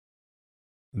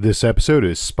This episode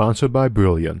is sponsored by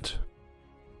Brilliant.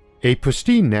 A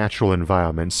pristine natural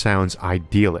environment sounds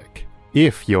idyllic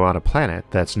if you're on a planet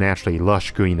that's naturally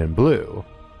lush green and blue,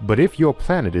 but if your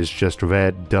planet is just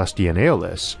red, dusty, and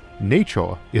airless,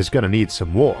 nature is gonna need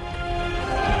some work.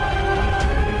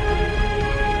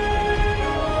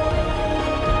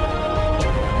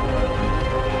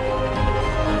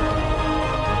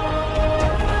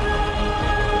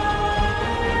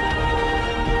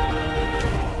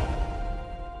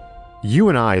 You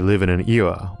and I live in an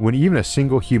era when even a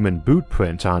single human boot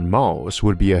print on Mars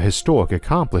would be a historic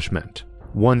accomplishment,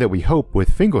 one that we hope,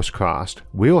 with fingers crossed,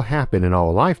 will happen in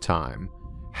our lifetime.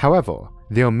 However,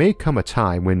 there may come a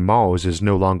time when Mars is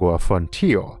no longer a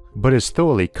frontier, but is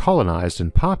thoroughly colonized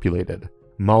and populated.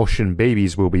 Martian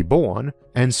babies will be born,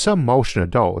 and some Martian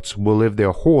adults will live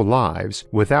their whole lives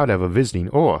without ever visiting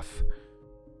Earth.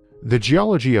 The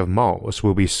geology of Mars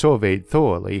will be surveyed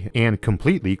thoroughly and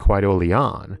completely quite early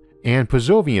on, and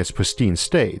preserving its pristine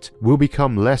state will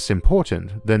become less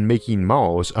important than making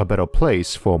Mars a better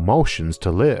place for Martians to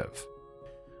live.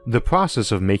 The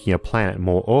process of making a planet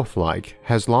more Earth-like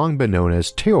has long been known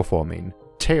as terraforming,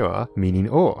 terra meaning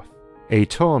Earth, a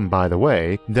term, by the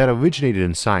way, that originated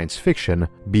in science fiction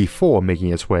before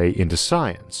making its way into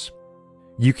science.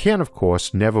 You can, of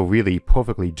course, never really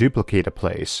perfectly duplicate a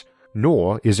place,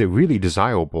 nor is it really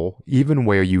desirable even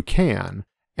where you can.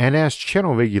 And as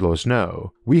channel regulars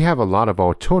know, we have a lot of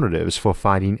alternatives for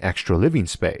finding extra living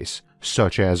space,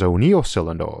 such as O'Neill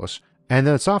cylinders, and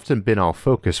that's often been our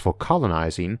focus for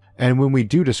colonizing, and when we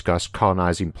do discuss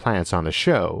colonizing planets on the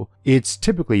show, it's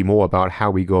typically more about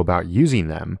how we go about using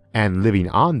them and living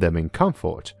on them in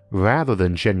comfort, rather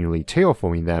than genuinely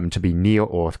terraforming them to be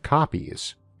near-Earth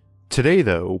copies. Today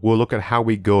though, we'll look at how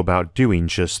we go about doing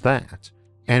just that.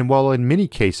 And while in many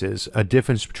cases a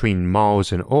difference between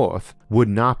Mars and Earth would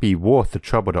not be worth the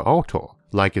trouble to alter,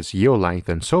 like its year length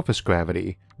and surface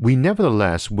gravity, we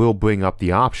nevertheless will bring up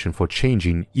the option for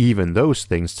changing even those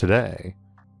things today.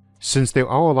 Since there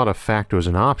are a lot of factors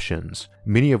and options,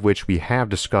 many of which we have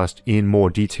discussed in more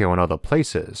detail in other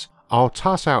places, I'll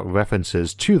toss out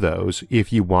references to those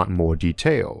if you want more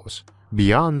details.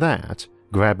 Beyond that,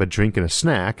 grab a drink and a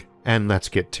snack, and let's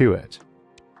get to it.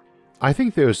 I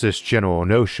think there's this general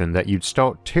notion that you'd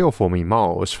start terraforming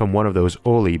Mars from one of those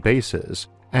early bases,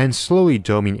 and slowly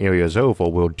doming areas over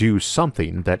will do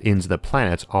something that ends the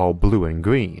planet all blue and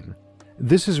green.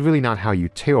 This is really not how you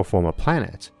terraform a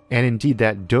planet, and indeed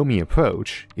that doming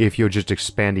approach, if you're just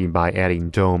expanding by adding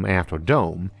dome after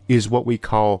dome, is what we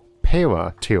call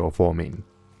para-terraforming.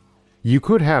 You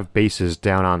could have bases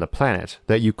down on the planet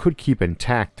that you could keep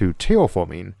intact through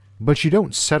terraforming, but you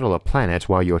don't settle a planet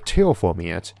while you're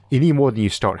terraforming it, any more than you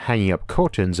start hanging up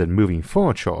curtains and moving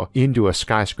furniture into a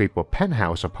skyscraper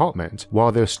penthouse apartment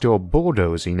while they're still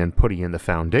bulldozing and putting in the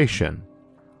foundation.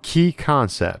 Key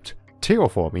concept: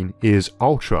 terraforming is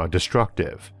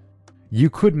ultra-destructive. You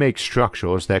could make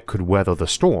structures that could weather the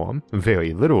storm,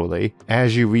 very literally,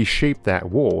 as you reshape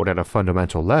that world at a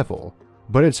fundamental level,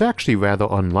 but it's actually rather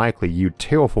unlikely you'd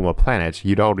terraform a planet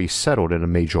you'd already settled in a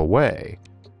major way.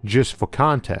 Just for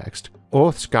context,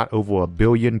 Earth's got over 1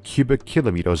 billion cubic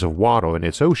kilometers of water in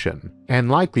its ocean, and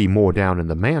likely more down in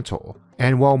the mantle,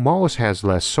 and while Mars has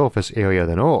less surface area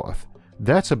than Earth,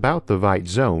 that's about the right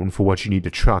zone for what you need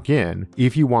to truck in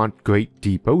if you want great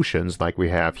deep oceans like we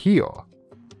have here.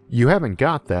 You haven't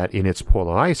got that in its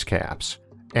polar ice caps,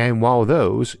 and while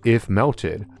those, if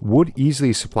melted, would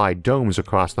easily supply domes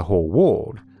across the whole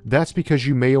world, that's because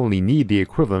you may only need the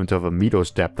equivalent of a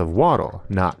meter's depth of water,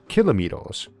 not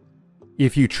kilometers.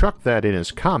 If you truck that in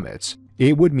as comets,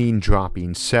 it would mean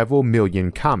dropping several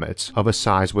million comets of a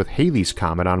size with Halley's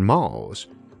Comet on Mars,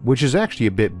 which is actually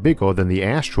a bit bigger than the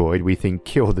asteroid we think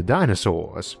killed the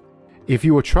dinosaurs. If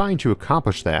you were trying to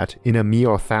accomplish that in a mere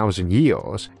 1,000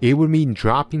 years, it would mean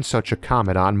dropping such a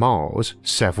comet on Mars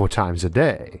several times a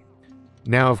day.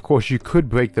 Now, of course, you could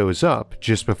break those up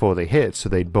just before they hit so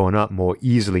they'd burn up more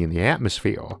easily in the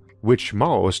atmosphere, which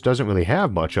Mars doesn't really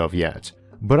have much of yet,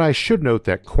 but I should note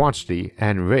that quantity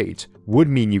and rate would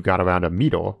mean you got around 1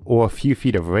 meter or a few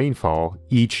feet of rainfall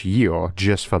each year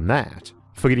just from that,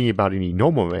 forgetting about any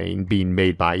normal rain being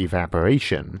made by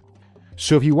evaporation.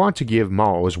 So if you want to give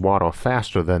Mars water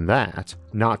faster than that,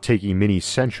 not taking many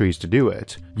centuries to do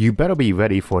it, you better be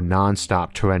ready for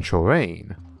non-stop torrential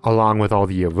rain, along with all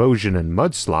the erosion and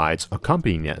mudslides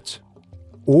accompanying it.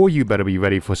 Or you better be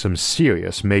ready for some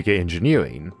serious mega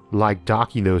engineering, like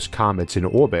docking those comets in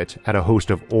orbit at a host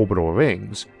of orbital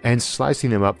rings and slicing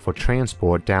them up for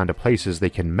transport down to places they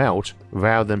can melt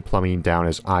rather than plummeting down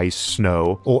as ice,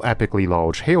 snow, or epically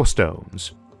large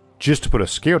hailstones. Just to put a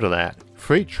scale to that,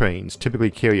 Freight trains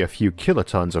typically carry a few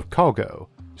kilotons of cargo,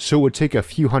 so it would take a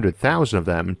few 100,000 of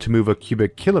them to move a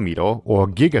cubic kilometer or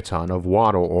gigaton of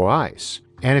water or ice.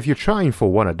 And if you're trying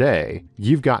for one a day,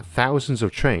 you've got thousands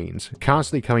of trains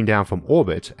constantly coming down from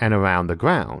orbit and around the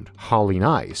ground, hauling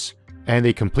ice, and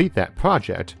they complete that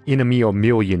project in a mere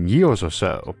million years or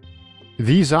so.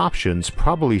 These options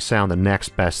probably sound the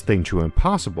next best thing to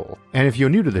impossible, and if you're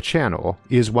new to the channel,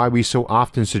 is why we so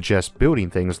often suggest building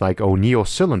things like O'Neill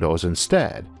cylinders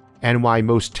instead, and why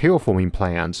most terraforming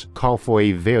plans call for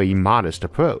a very modest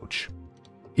approach.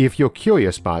 If you're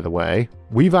curious, by the way,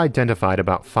 we've identified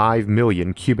about 5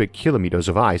 million cubic kilometers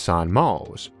of ice on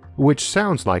Mars, which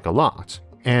sounds like a lot,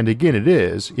 and again it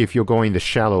is if you're going the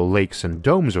shallow lakes and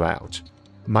domes route.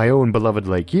 My own beloved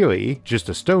Lake Erie, just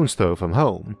a stone's throw from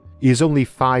home, is only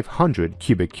 500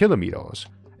 cubic kilometers,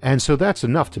 and so that's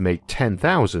enough to make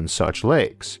 10,000 such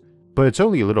lakes, but it's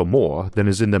only a little more than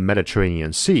is in the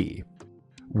Mediterranean Sea.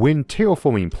 When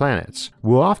terraforming planets,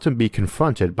 we'll often be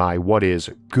confronted by what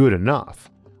is good enough,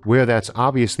 where that's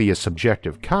obviously a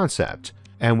subjective concept,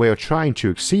 and where trying to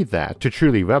exceed that to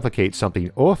truly replicate something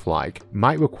Earth-like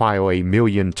might require a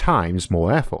million times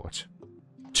more effort.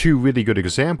 Two really good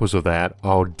examples of that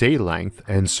are day length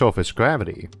and surface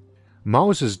gravity.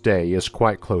 Mars's day is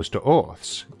quite close to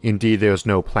Earth's, indeed there's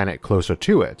no planet closer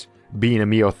to it, being a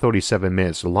mere 37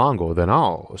 minutes longer than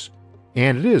ours.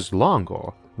 And it is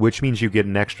longer, which means you get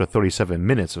an extra 37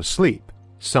 minutes of sleep,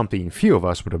 something few of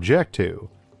us would object to.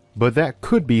 But that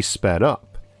could be sped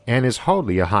up, and is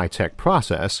hardly a high-tech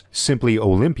process, simply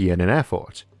Olympian in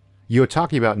effort. You're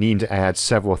talking about needing to add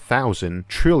several thousand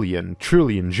trillion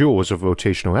joules of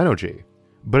rotational energy.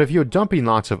 But if you're dumping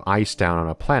lots of ice down on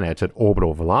a planet at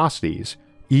orbital velocities,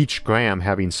 each gram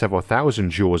having several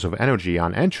thousand joules of energy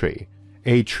on entry,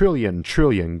 a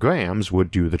trillion grams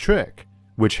would do the trick,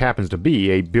 which happens to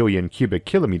be a billion cubic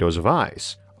kilometers of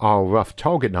ice, our rough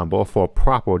target number for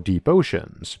proper deep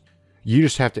oceans. You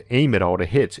just have to aim it all to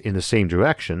hit in the same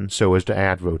direction so as to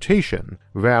add rotation,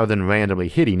 rather than randomly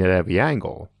hitting at every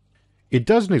angle. It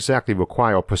doesn't exactly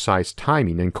require precise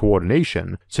timing and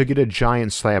coordination to get a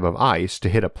giant slab of ice to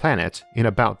hit a planet in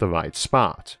about the right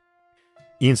spot.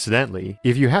 Incidentally,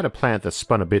 if you had a planet that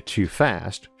spun a bit too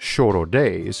fast, shorter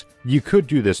days, you could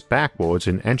do this backwards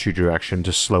in entry direction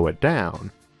to slow it down,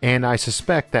 and I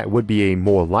suspect that would be a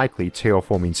more likely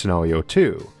terraforming scenario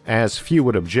too, as few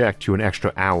would object to an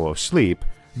extra hour of sleep,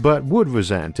 but would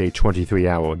resent a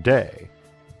 23-hour day.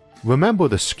 Remember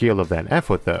the scale of that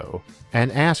effort though,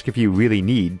 and ask if you really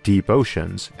need deep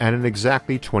oceans and an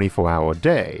exactly 24-hour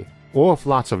day, or if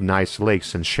lots of nice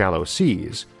lakes and shallow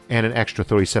seas, and an extra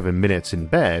 37 minutes in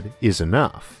bed is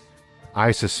enough.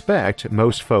 I suspect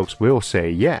most folks will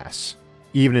say yes,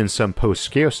 even in some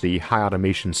post-scarcity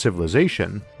high-automation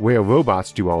civilization where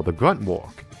robots do all the grunt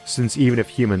work, since even if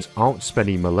humans aren't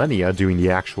spending millennia doing the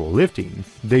actual lifting,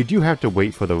 they do have to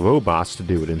wait for the robots to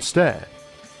do it instead.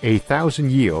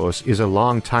 1,000 years is a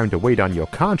long time to wait on your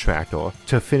contractor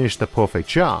to finish the perfect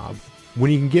job, when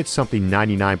you can get something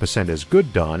 99% as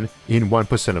good done in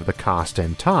 1% of the cost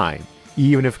and time,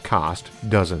 even if cost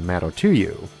doesn't matter to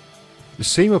you. The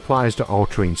same applies to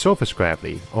altering surface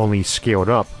gravity, only scaled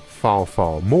up far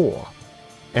more.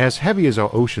 As heavy as our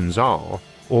oceans are,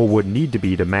 or would need to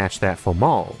be to match that for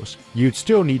Mars, you'd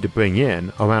still need to bring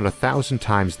in around 1,000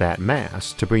 times that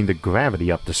mass to bring the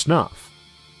gravity up to snuff.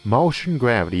 Martian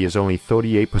gravity is only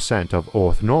 38% of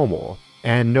Earth normal,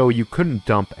 and no, you couldn't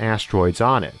dump asteroids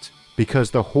on it,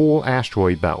 because the whole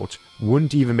asteroid belt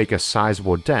wouldn't even make a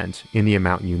sizable dent in the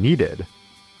amount you needed.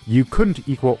 You couldn't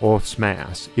equal Earth's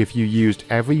mass if you used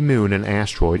every moon and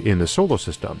asteroid in the solar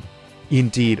system.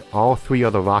 Indeed, all three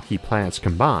other rocky planets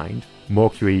combined,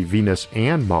 Mercury, Venus,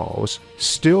 and Mars,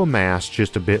 still mass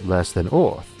just a bit less than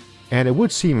Earth, and it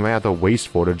would seem rather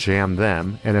wasteful to jam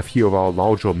them and a few of our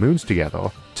larger moons together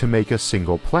to make a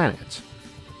single planet.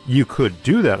 You could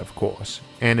do that, of course,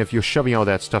 and if you're shoving all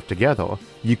that stuff together,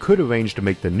 you could arrange to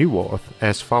make the new Earth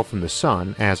as far from the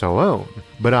Sun as our own,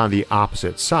 but on the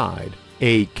opposite side,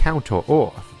 a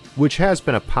counter-Earth, which has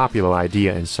been a popular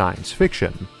idea in science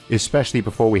fiction, especially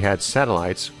before we had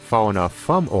satellites far enough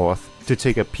from Earth to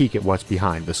take a peek at what's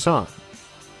behind the Sun.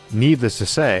 Needless to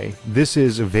say, this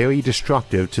is very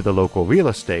destructive to the local real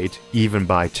estate, even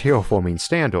by terraforming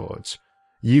standards.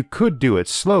 You could do it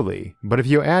slowly, but if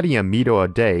you're adding a meter a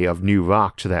day of new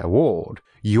rock to that world,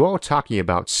 you are talking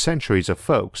about centuries of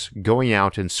folks going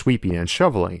out and sweeping and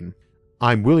shoveling.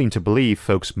 I'm willing to believe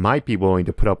folks might be willing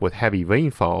to put up with heavy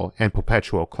rainfall and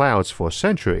perpetual clouds for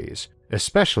centuries,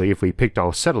 especially if we picked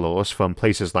our settlers from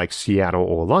places like Seattle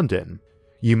or London.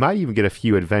 You might even get a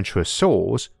few adventurous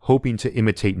souls hoping to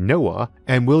imitate Noah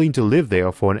and willing to live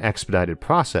there for an expedited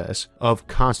process of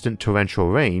constant torrential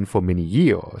rain for many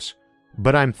years.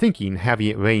 But I'm thinking having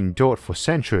it rain dirt for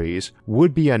centuries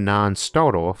would be a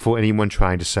non-starter for anyone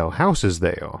trying to sell houses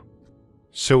there.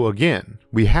 So again,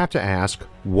 we have to ask,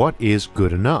 what is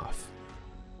good enough?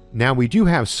 Now we do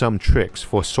have some tricks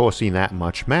for sourcing that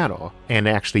much matter, and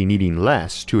actually needing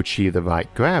less to achieve the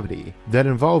right gravity, that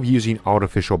involve using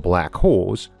artificial black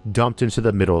holes dumped into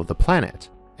the middle of the planet,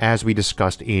 as we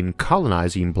discussed in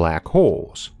Colonizing Black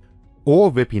Holes, or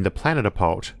ripping the planet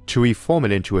apart to reform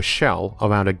it into a shell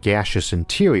around a gaseous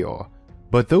interior,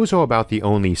 but those are about the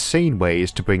only sane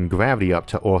ways to bring gravity up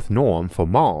to Earth norm for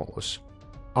Mars.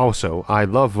 Also, I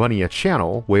love running a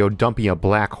channel where dumping a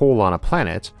black hole on a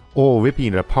planet or ripping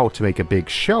it apart to make a big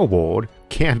shell world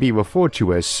can be referred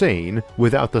to as sane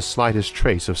without the slightest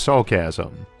trace of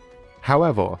sarcasm.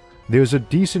 However, there's a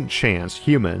decent chance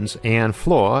humans and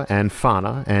flora and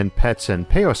fauna and pets and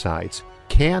parasites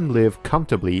can live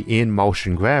comfortably in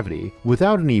Martian gravity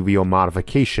without any real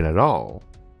modification at all.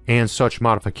 And such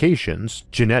modifications,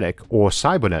 genetic or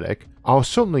cybernetic, are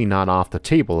certainly not off the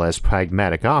table as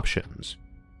pragmatic options.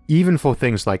 Even for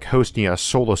things like hosting a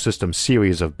solar system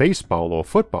series of baseball or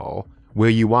football, where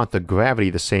you want the gravity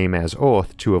the same as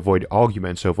Earth to avoid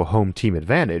arguments over home team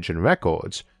advantage and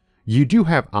records, you do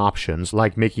have options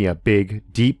like making a big,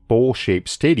 deep bowl-shaped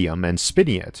stadium and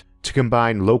spinning it to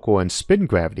combine local and spin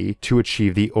gravity to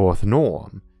achieve the Earth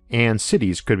norm, and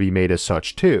cities could be made as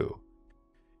such too.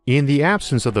 In the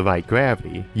absence of the right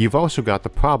gravity, you've also got the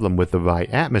problem with the right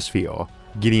atmosphere,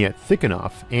 getting it thick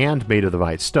enough and made of the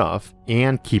right stuff,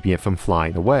 and keeping it from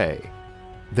flying away.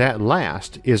 That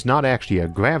last is not actually a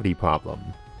gravity problem.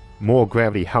 More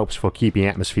gravity helps for keeping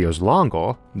atmospheres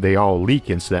longer, they all leak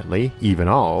incidentally, even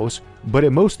ours, but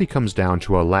it mostly comes down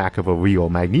to a lack of a real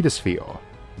magnetosphere.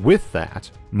 With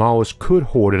that, Mars could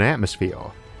hoard an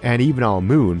atmosphere, and even our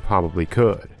moon probably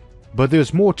could. But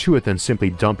there's more to it than simply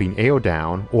dumping air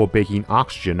down or baking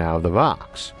oxygen out of the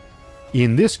rocks.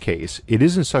 In this case, it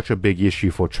isn't such a big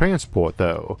issue for transport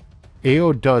though.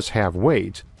 Air does have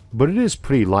weight, but it is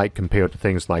pretty light compared to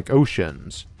things like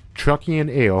oceans. Trucking in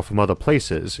air from other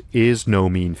places is no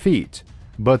mean feat,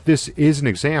 but this is an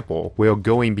example where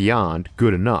going beyond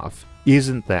good enough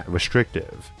isn't that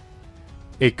restrictive.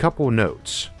 A couple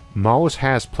notes. Mars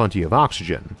has plenty of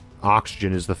oxygen.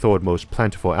 Oxygen is the third most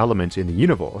plentiful element in the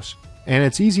universe, and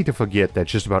it's easy to forget that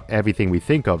just about everything we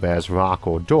think of as rock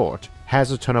or dirt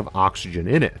has a ton of oxygen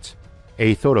in it.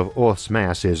 A third of Earth's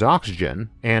mass is oxygen,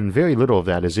 and very little of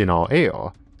that is in our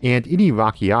air, and any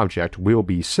rocky object will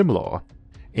be similar,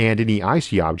 and any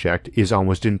icy object is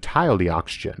almost entirely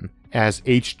oxygen, as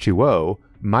H2O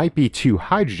might be 2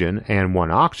 hydrogen and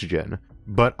 1 oxygen,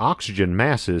 but oxygen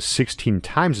masses 16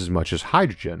 times as much as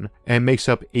hydrogen and makes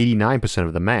up 89%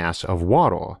 of the mass of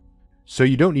water. So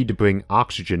you don't need to bring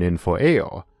oxygen in for air,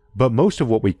 but most of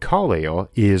what we call air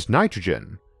is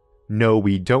nitrogen. No,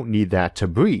 we don't need that to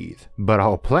breathe, but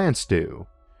our plants do.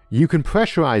 You can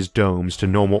pressurize domes to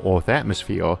normal Earth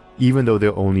atmosphere even though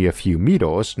they're only a few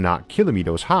meters, not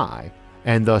kilometers high,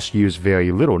 and thus use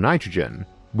very little nitrogen,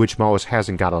 which Mars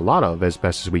hasn't got a lot of as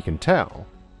best as we can tell.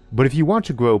 But if you want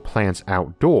to grow plants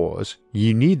outdoors,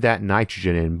 you need that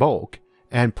nitrogen in bulk,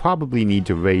 and probably need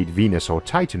to raid Venus or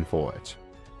Titan for it.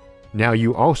 Now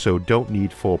you also don't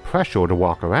need full pressure to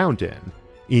walk around in.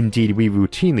 Indeed, we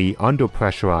routinely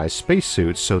under-pressurize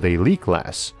spacesuits so they leak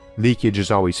less. Leakage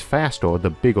is always faster the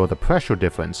bigger the pressure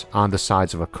difference on the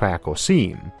sides of a crack or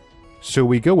seam. So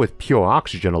we go with pure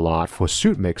oxygen a lot for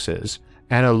suit mixes,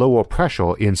 and a lower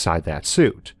pressure inside that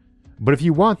suit. But if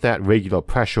you want that regular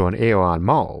pressure and air on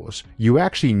Mars, you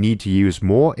actually need to use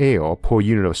more air per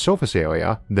unit of surface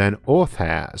area than Earth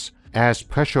has, as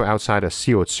pressure outside a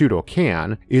sealed suit or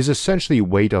can is essentially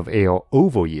weight of air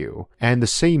over you, and the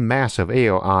same mass of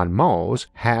air on Mars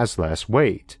has less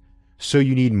weight. So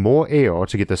you need more air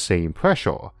to get the same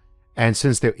pressure, and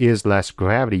since there is less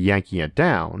gravity yanking it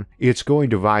down, it's going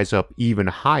to rise up even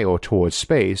higher towards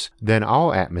space than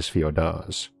our atmosphere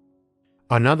does.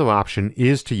 Another option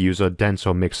is to use a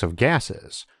denser mix of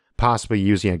gases, possibly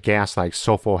using a gas like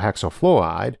sulfur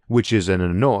hexafluoride, which is an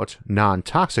inert,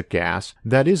 non-toxic gas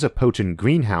that is a potent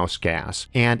greenhouse gas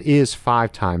and is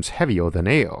 5 times heavier than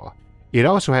air. It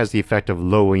also has the effect of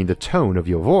lowering the tone of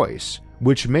your voice,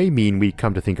 which may mean we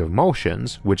come to think of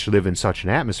Martians, which live in such an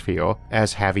atmosphere,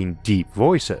 as having deep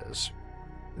voices.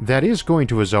 That is going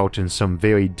to result in some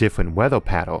very different weather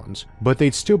patterns, but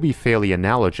they'd still be fairly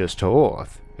analogous to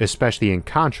Earth, especially in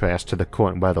contrast to the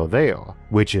current weather there,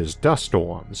 which is dust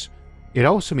storms. It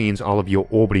also means all of your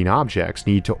orbiting objects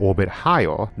need to orbit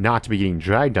higher not to be getting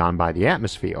dragged on by the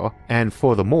atmosphere, and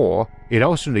furthermore, it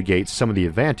also negates some of the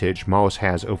advantage Mars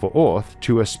has over Earth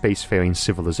to a spacefaring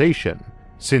civilization,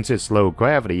 since its low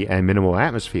gravity and minimal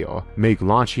atmosphere make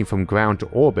launching from ground to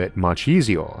orbit much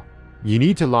easier. You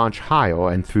need to launch higher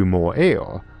and through more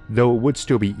air, though it would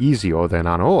still be easier than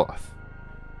on Earth.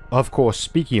 Of course,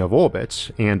 speaking of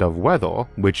orbits, and of weather,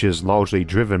 which is largely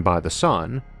driven by the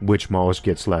sun, which Mars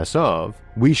gets less of,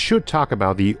 we should talk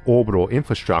about the orbital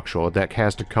infrastructure that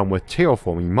has to come with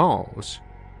terraforming Mars.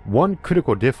 One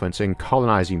critical difference in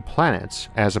colonizing planets,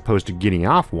 as opposed to getting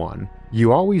off one,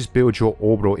 you always build your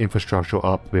orbital infrastructure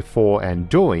up before and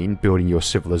during building your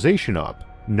civilization up,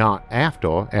 not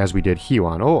after as we did here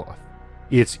on Earth.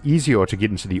 It's easier to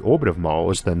get into the orbit of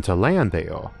Mars than to land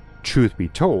there. Truth be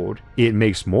told, it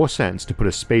makes more sense to put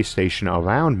a space station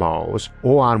around Mars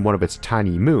or on one of its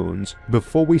tiny moons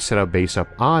before we set our base up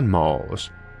on Mars,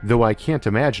 though I can't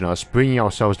imagine us bringing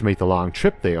ourselves to make the long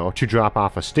trip there to drop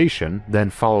off a station,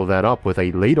 then follow that up with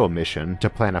a later mission to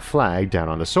plant a flag down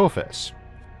on the surface.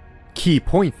 Key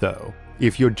point though,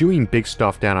 if you're doing big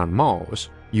stuff down on Mars,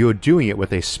 you're doing it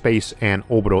with a space and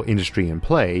orbital industry in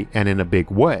play and in a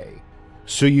big way.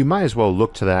 So you might as well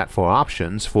look to that for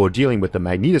options for dealing with the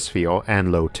magnetosphere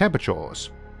and low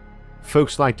temperatures.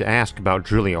 Folks like to ask about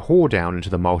drilling a hole down into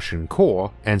the Martian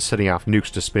core and setting off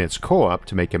nukes to spin its core up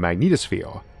to make a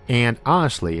magnetosphere, and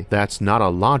honestly, that's not a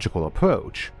logical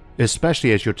approach,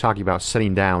 especially as you're talking about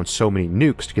setting down so many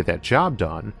nukes to get that job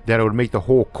done that it would make the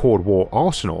whole Cold War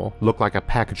arsenal look like a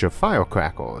package of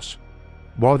firecrackers.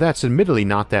 While that's admittedly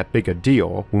not that big a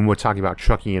deal when we're talking about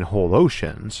trucking in whole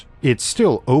oceans, it's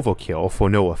still overkill for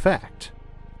no effect.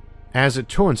 As it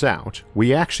turns out,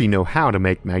 we actually know how to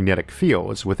make magnetic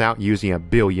fields without using a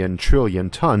billion trillion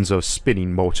tons of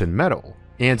spinning molten metal,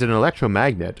 and an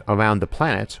electromagnet around the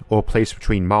planet or placed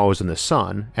between Mars and the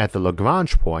Sun at the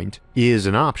Lagrange point is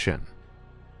an option.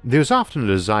 There's often a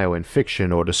desire in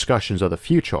fiction or discussions of the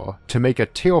future to make a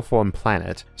terraformed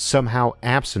planet somehow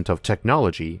absent of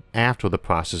technology after the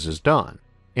process is done,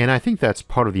 and I think that's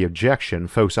part of the objection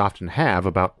folks often have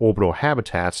about orbital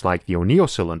habitats like the O'Neill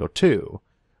cylinder too.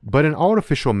 But an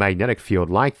artificial magnetic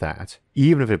field like that,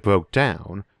 even if it broke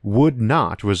down, would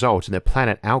not result in the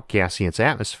planet outgassing its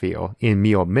atmosphere in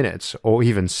mere minutes or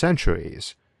even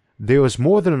centuries. There was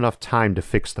more than enough time to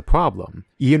fix the problem,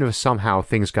 even if somehow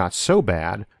things got so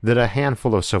bad that a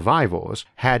handful of survivors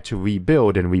had to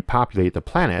rebuild and repopulate the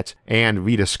planet and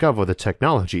rediscover the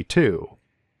technology too.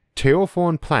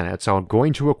 Terraformed planets are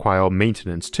going to require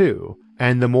maintenance too,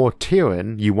 and the more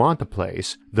Terran you want the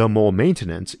place, the more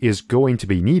maintenance is going to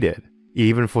be needed,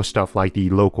 even for stuff like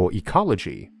the local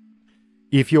ecology.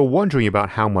 If you're wondering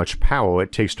about how much power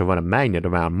it takes to run a magnet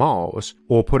around Mars,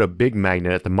 or put a big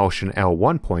magnet at the Martian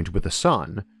L1 point with the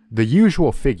Sun, the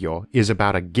usual figure is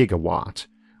about a gigawatt,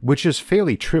 which is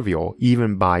fairly trivial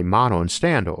even by modern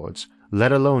standards,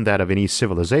 let alone that of any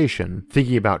civilization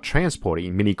thinking about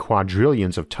transporting many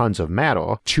quadrillions of tons of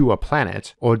matter to a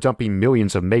planet or dumping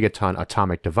millions of megaton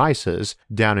atomic devices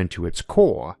down into its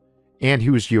core, and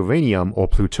whose uranium or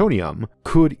plutonium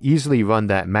could easily run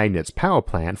that magnet's power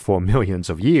plant for millions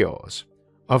of years.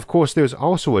 Of course, there's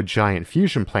also a giant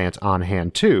fusion plant on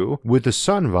hand too, with the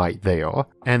sun right there,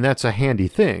 and that's a handy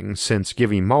thing since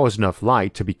giving Mars enough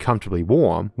light to be comfortably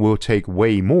warm will take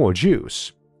way more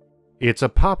juice. It's a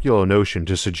popular notion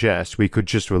to suggest we could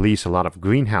just release a lot of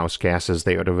greenhouse gases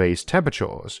there to raise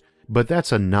temperatures, but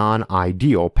that's a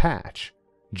non-ideal patch.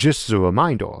 Just as a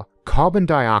reminder, carbon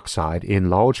dioxide in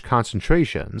large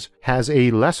concentrations has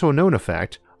a lesser known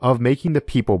effect of making the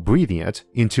people breathing it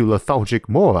into lethargic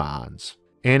morons,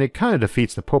 and it kinda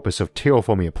defeats the purpose of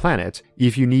terraforming a planet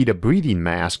if you need a breathing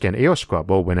mask and air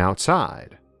scrubber when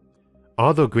outside.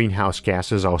 Other greenhouse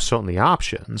gases are certainly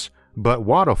options, but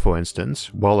water for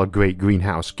instance, while a great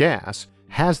greenhouse gas,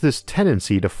 has this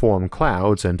tendency to form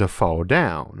clouds and to fall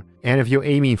down, and if you're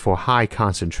aiming for high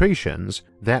concentrations,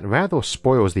 that rather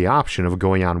spoils the option of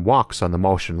going on walks on the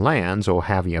Martian lands or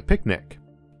having a picnic.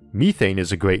 Methane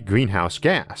is a great greenhouse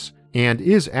gas, and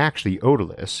is actually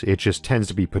odorless, it just tends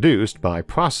to be produced by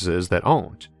processes that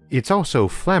aren't. It's also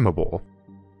flammable.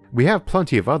 We have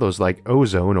plenty of others like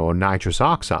ozone or nitrous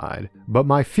oxide, but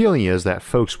my feeling is that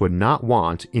folks would not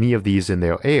want any of these in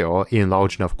their air in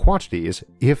large enough quantities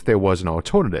if there was an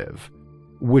alternative.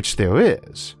 Which there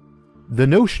is. The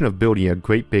notion of building a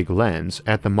great big lens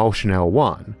at the Martian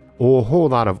L1, or a whole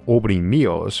lot of orbiting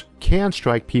mirrors, can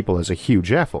strike people as a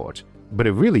huge effort, but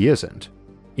it really isn't.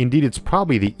 Indeed, it's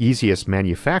probably the easiest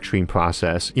manufacturing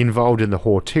process involved in the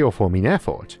whole terraforming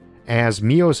effort, as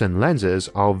mirrors and lenses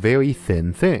are very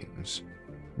thin things.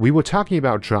 we were talking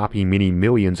about dropping many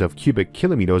millions of cubic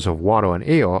kilometers of water and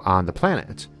air on the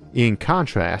planet. In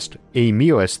contrast, a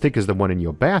mirror as thick as the one in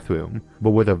your bathroom,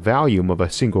 but with a volume of a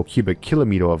single cubic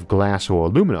kilometer of glass or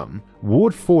aluminum,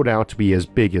 would fold out to be as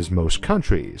big as most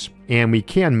countries, and we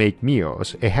can make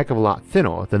mirrors a heck of a lot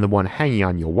thinner than the one hanging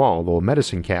on your wall or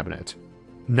medicine cabinet.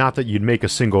 Not that you'd make a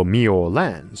single mirror or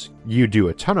lens, you'd do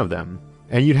a ton of them,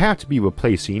 and you'd have to be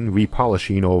replacing,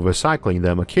 repolishing, or recycling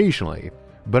them occasionally.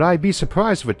 But I'd be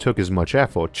surprised if it took as much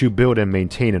effort to build and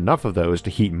maintain enough of those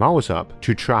to heat Mars up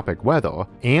to tropic weather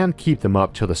and keep them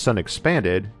up till the sun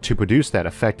expanded to produce that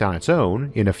effect on its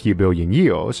own in a few billion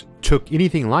years took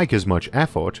anything like as much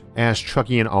effort as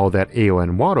trucking in all that air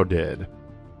and water did.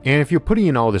 And if you're putting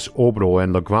in all this orbital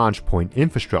and Lagrange point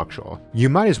infrastructure, you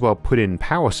might as well put in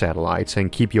power satellites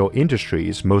and keep your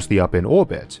industries mostly up in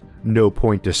orbit. No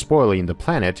point despoiling the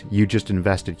planet you just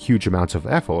invested huge amounts of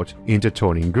effort into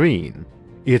turning green.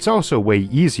 It's also way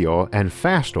easier and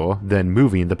faster than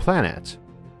moving the planet.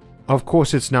 Of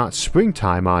course, it's not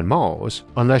springtime on Mars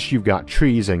unless you've got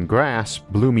trees and grass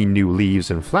blooming new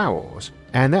leaves and flowers,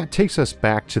 and that takes us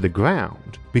back to the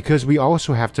ground because we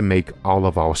also have to make all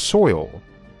of our soil.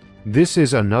 This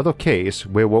is another case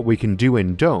where what we can do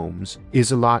in domes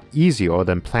is a lot easier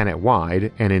than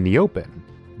planet-wide and in the open.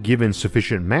 Given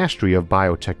sufficient mastery of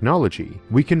biotechnology,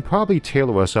 we can probably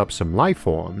tailor us up some life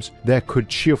forms that could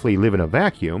cheerfully live in a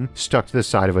vacuum stuck to the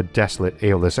side of a desolate,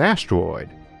 airless asteroid.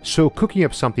 So cooking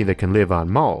up something that can live on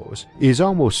Mars is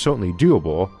almost certainly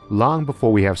doable long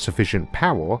before we have sufficient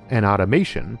power and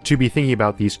automation to be thinking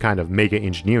about these kind of mega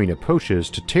engineering approaches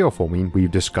to terraforming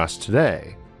we've discussed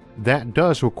today. That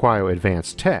does require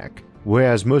advanced tech,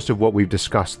 whereas most of what we've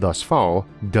discussed thus far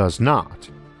does not.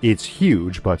 It's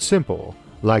huge but simple,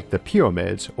 like the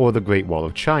pyramids or the Great Wall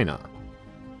of China.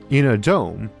 In a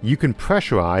dome, you can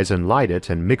pressurize and light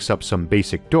it and mix up some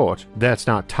basic dirt that's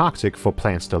not toxic for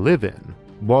plants to live in.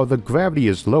 While the gravity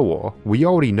is lower, we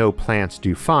already know plants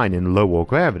do fine in lower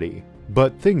gravity,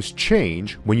 but things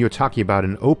change when you're talking about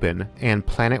an open and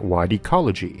planet-wide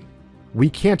ecology.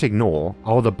 We can't ignore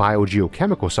all the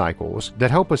biogeochemical cycles that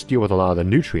help us deal with a lot of the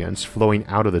nutrients flowing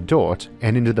out of the dirt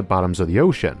and into the bottoms of the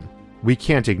ocean. We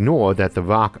can't ignore that the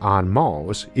rock on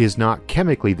Mars is not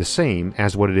chemically the same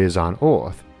as what it is on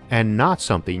Earth, and not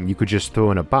something you could just throw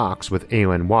in a box with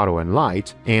air and water and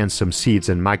light and some seeds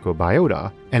and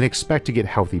microbiota and expect to get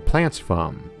healthy plants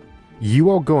from.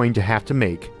 You are going to have to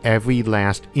make every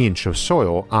last inch of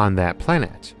soil on that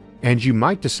planet, and you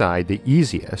might decide the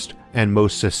easiest and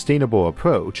most sustainable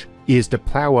approach is to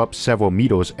plow up several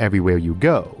meters everywhere you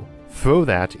go. Throw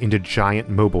that into giant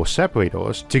mobile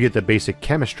separators to get the basic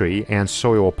chemistry and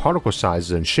soil particle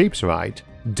sizes and shapes right,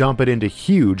 dump it into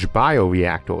huge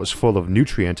bioreactors full of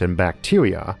nutrient and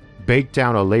bacteria, bake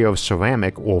down a layer of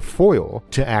ceramic or foil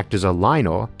to act as a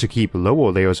liner to keep lower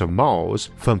layers of Mars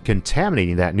from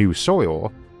contaminating that new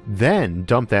soil, then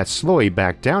dump that slurry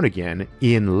back down again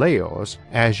in layers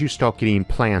as you start getting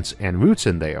plants and roots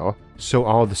in there so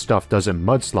all the stuff doesn't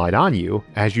mudslide on you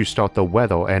as you start the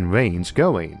weather and rains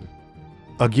going.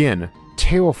 Again,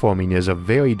 terraforming is a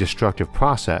very destructive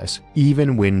process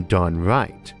even when done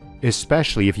right,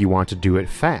 especially if you want to do it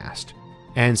fast.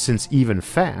 And since even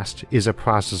fast is a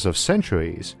process of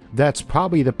centuries, that's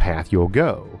probably the path you'll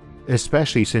go,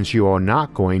 especially since you are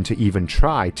not going to even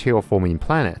try terraforming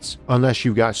planets unless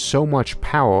you've got so much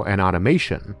power and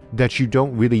automation that you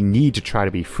don't really need to try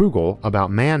to be frugal about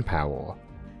manpower.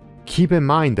 Keep in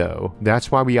mind though,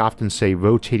 that's why we often say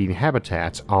rotating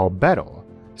habitats are better,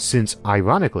 since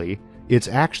ironically, it's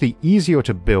actually easier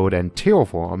to build and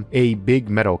terraform a big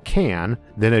metal can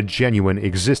than a genuine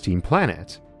existing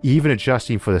planet, even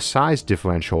adjusting for the size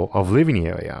differential of living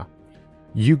area.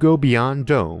 You go beyond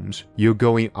domes, you're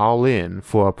going all in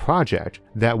for a project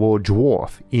that will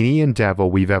dwarf any endeavor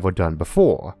we've ever done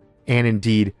before, and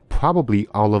indeed probably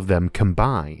all of them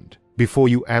combined, before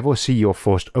you ever see your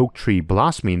first oak tree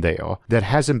blossoming there that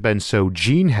hasn't been so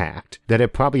gene-hacked that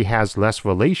it probably has less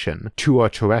relation to a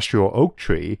terrestrial oak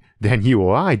tree than you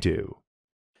or I do.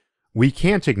 We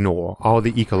can't ignore all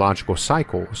the ecological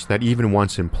cycles that even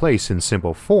once in place in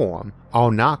simple form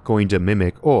are not going to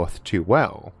mimic Earth too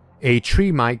well. A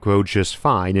tree might grow just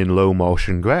fine in low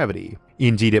Martian gravity.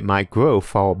 Indeed, it might grow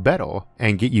far better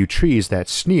and get you trees that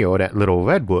sneered at little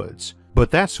redwoods.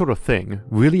 But that sort of thing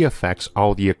really affects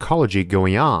all the ecology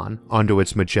going on under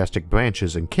its majestic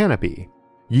branches and canopy.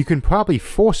 You can probably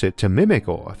force it to mimic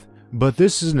Earth, but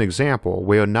this is an example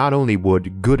where not only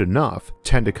would good enough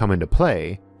tend to come into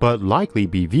play, but likely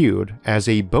be viewed as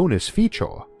a bonus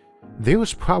feature.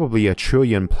 There's probably 1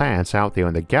 trillion planets out there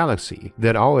in the galaxy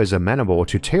that are as amenable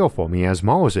to terraforming as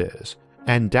Mars is,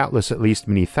 and doubtless at least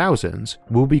many thousands,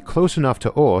 will be close enough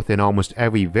to Earth in almost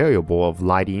every variable of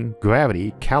lighting,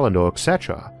 gravity, calendar,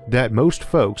 etc. that most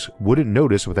folks wouldn't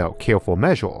notice without careful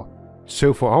measure.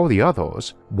 So for all the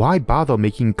others, why bother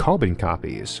making carbon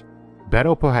copies?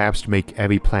 Better perhaps to make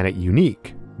every planet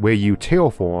unique, where you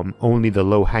terraform only the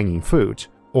low-hanging fruit,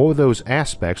 or those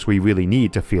aspects we really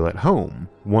need to feel at home,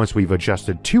 once we've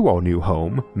adjusted to our new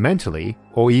home, mentally,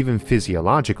 or even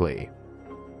physiologically.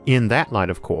 In that light,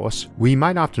 of course, we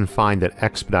might often find that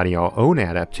expediting our own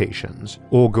adaptations,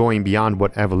 or going beyond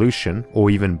what evolution or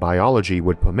even biology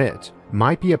would permit,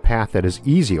 might be a path that is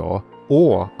easier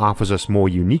or offers us more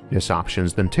uniqueness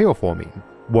options than terraforming,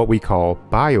 what we call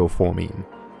bioforming.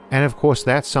 And of course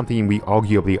that's something we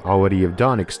arguably already have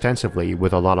done extensively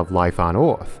with a lot of life on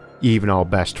Earth, even our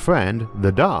best friend,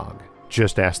 the dog.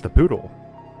 Just ask the poodle.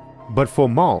 But for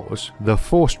Mars, the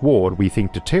first world we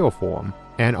think to terraform,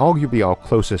 and arguably our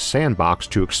closest sandbox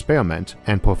to experiment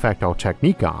and perfect our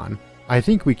technique on, I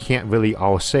think we can't really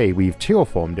all say we've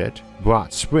terraformed it,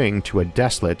 brought spring to a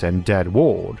desolate and dead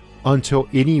world, until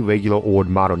any regular-old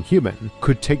modern human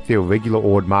could take their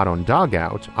regular-old modern dog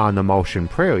out on the Martian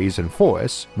prairies and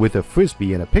forests with a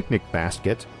frisbee and a picnic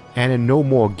basket, and in no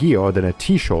more gear than a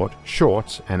t-shirt,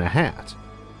 shorts, and a hat.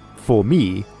 For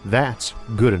me, that's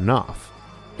good enough.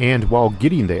 And while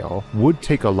getting there would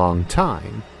take a long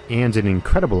time, and an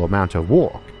incredible amount of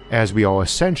work, as we are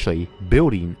essentially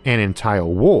building an entire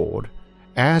world,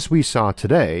 as we saw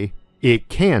today, it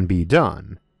can be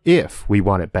done, if we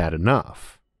want it bad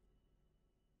enough.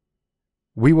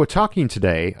 We were talking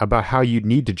today about how you'd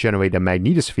need to generate a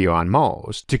magnetosphere on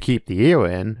Mars to keep the air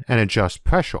in and adjust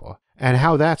pressure, and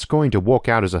how that's going to work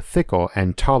out as a thicker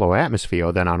and taller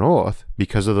atmosphere than on Earth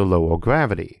because of the lower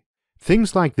gravity.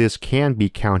 Things like this can be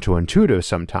counterintuitive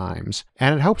sometimes,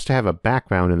 and it helps to have a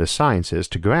background in the sciences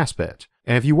to grasp it.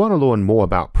 And if you want to learn more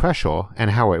about pressure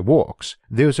and how it works,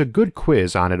 there's a good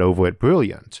quiz on it over at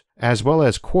Brilliant, as well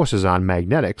as courses on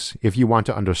magnetics if you want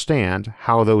to understand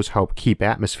how those help keep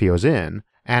atmospheres in,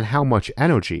 and how much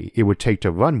energy it would take to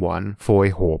run one for a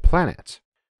whole planet.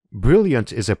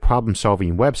 Brilliant is a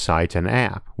problem-solving website and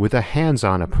app with a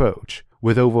hands-on approach,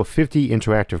 with over 50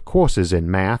 interactive courses in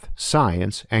math,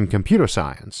 science, and computer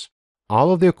science.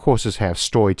 All of their courses have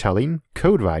storytelling,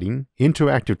 code writing,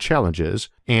 interactive challenges,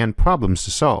 and problems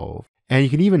to solve, and you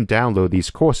can even download these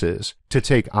courses to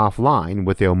take offline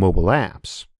with their mobile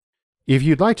apps. If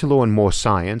you'd like to learn more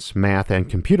science, math, and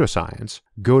computer science,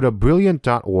 go to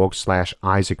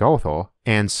brilliant.org/IsaacArthur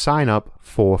and sign up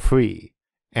for free.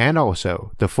 And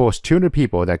also, the first 200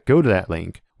 people that go to that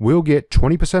link will get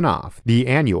 20% off the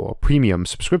annual premium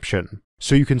subscription,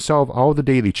 so you can solve all the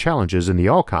daily challenges in the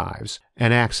archives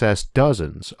and access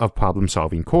dozens of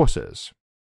problem-solving courses.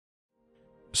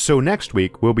 So next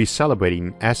week we'll be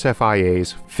celebrating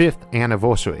SFIA's 5th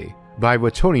anniversary by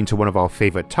returning to one of our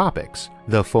favorite topics,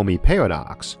 the Fermi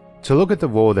Paradox, to look at the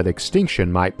role that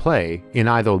extinction might play in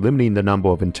either limiting the number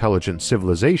of intelligent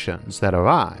civilizations that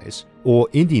arise, or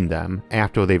ending them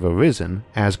after they've arisen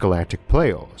as galactic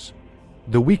players.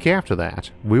 The week after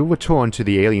that, we'll return to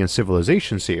the Alien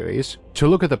Civilization series to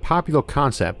look at the popular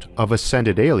concept of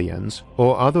ascended aliens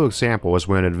or other examples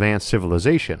where an advanced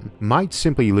civilization might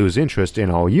simply lose interest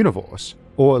in our universe,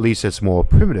 or at least its more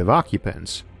primitive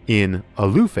occupants, in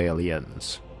aloof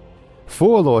aliens.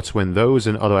 For alerts when those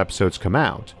and other episodes come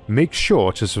out, make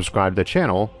sure to subscribe to the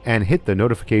channel and hit the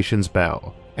notifications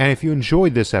bell. And if you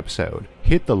enjoyed this episode,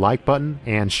 hit the like button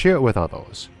and share it with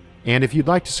others. And if you'd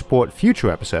like to support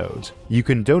future episodes, you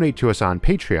can donate to us on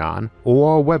Patreon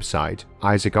or our website,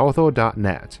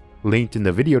 isaacarthur.net, linked in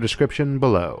the video description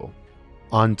below.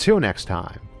 Until next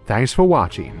time, thanks for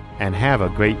watching and have a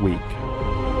great week.